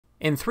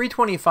In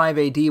 325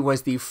 AD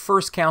was the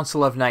First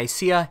Council of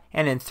Nicaea,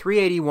 and in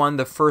 381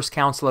 the First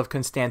Council of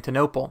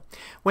Constantinople.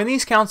 When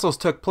these councils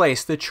took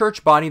place, the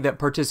church body that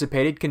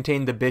participated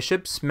contained the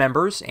bishops,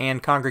 members,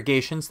 and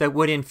congregations that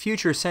would in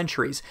future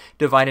centuries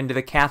divide into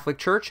the Catholic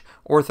Church,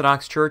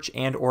 Orthodox Church,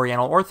 and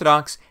Oriental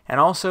Orthodox, and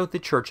also the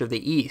Church of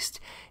the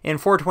East. In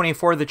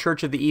 424, the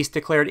Church of the East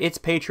declared its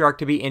patriarch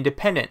to be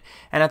independent,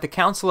 and at the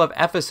Council of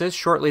Ephesus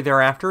shortly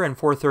thereafter in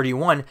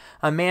 431,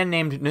 a man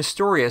named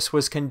Nestorius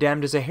was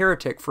condemned as a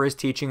heretic for his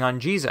teaching on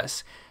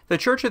Jesus. The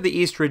Church of the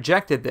East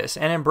rejected this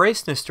and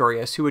embraced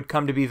Nestorius, who would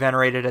come to be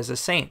venerated as a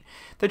saint.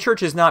 The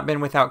Church has not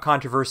been without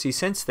controversy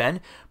since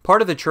then.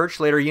 Part of the Church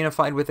later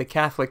unified with the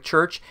Catholic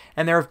Church,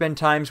 and there have been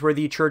times where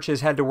the Church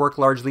has had to work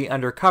largely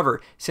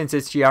undercover, since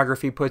its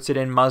geography puts it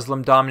in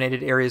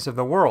Muslim-dominated areas of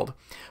the world.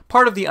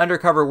 Part of the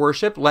undercover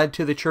worship led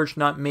to the Church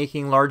not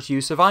making large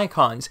use of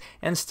icons,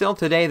 and still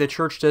today the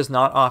Church does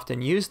not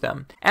often use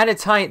them. At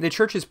its height, the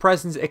Church's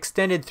presence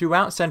extended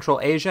throughout Central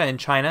Asia and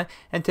China,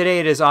 and today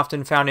it is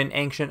often found in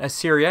ancient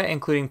Assyria,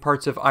 including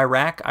parts of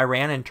Iraq,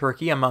 Iran, and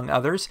Turkey, among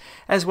others,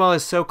 as well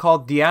as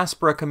so-called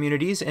diaspora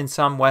communities in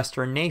some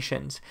Western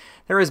nations.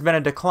 There has been a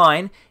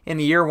decline. In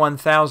the year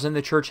 1000,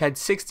 the Church had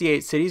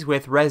 68 cities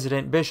with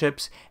resident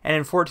bishops, and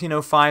in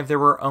 1405 there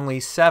were only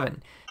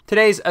 7.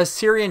 Today's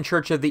Assyrian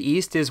Church of the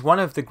East is one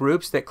of the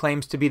groups that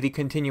claims to be the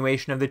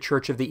continuation of the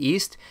Church of the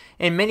East.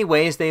 In many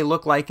ways, they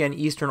look like an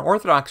Eastern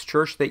Orthodox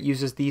church that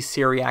uses the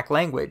Syriac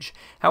language.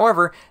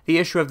 However, the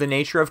issue of the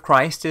nature of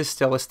Christ is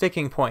still a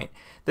sticking point.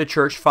 The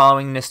church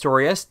following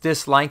Nestorius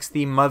dislikes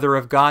the Mother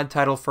of God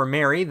title for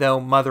Mary,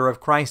 though Mother of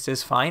Christ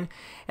is fine,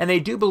 and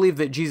they do believe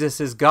that Jesus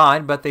is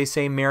God, but they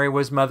say Mary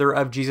was mother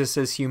of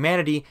Jesus'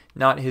 humanity,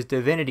 not his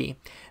divinity.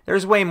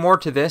 There's way more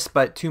to this,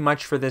 but too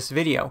much for this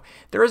video.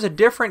 There is a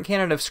different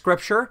canon of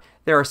Scripture.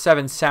 There are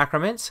 7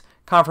 sacraments.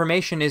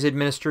 Confirmation is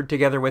administered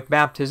together with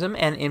baptism,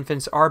 and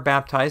infants are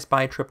baptized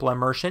by triple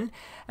immersion.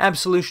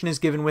 Absolution is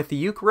given with the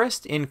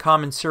Eucharist in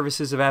common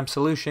services of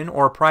absolution,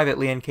 or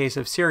privately in case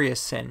of serious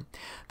sin.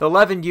 The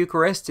leavened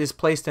Eucharist is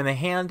placed in the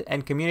hand,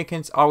 and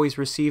communicants always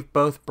receive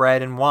both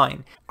bread and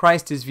wine.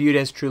 Christ is viewed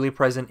as truly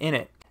present in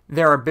it.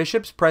 There are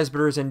bishops,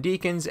 presbyters, and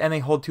deacons, and they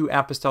hold to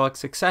apostolic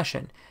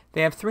succession.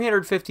 They have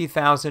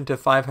 350,000 to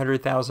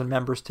 500,000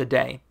 members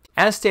today.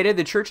 As stated,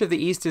 the Church of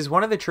the East is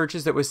one of the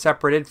churches that was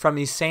separated from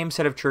the same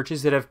set of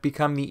churches that have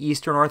become the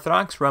Eastern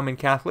Orthodox, Roman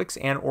Catholics,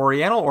 and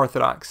Oriental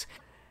Orthodox.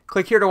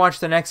 Click here to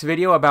watch the next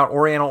video about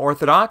Oriental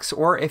Orthodox,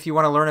 or if you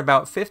want to learn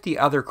about 50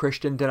 other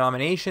Christian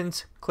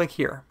denominations, click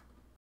here.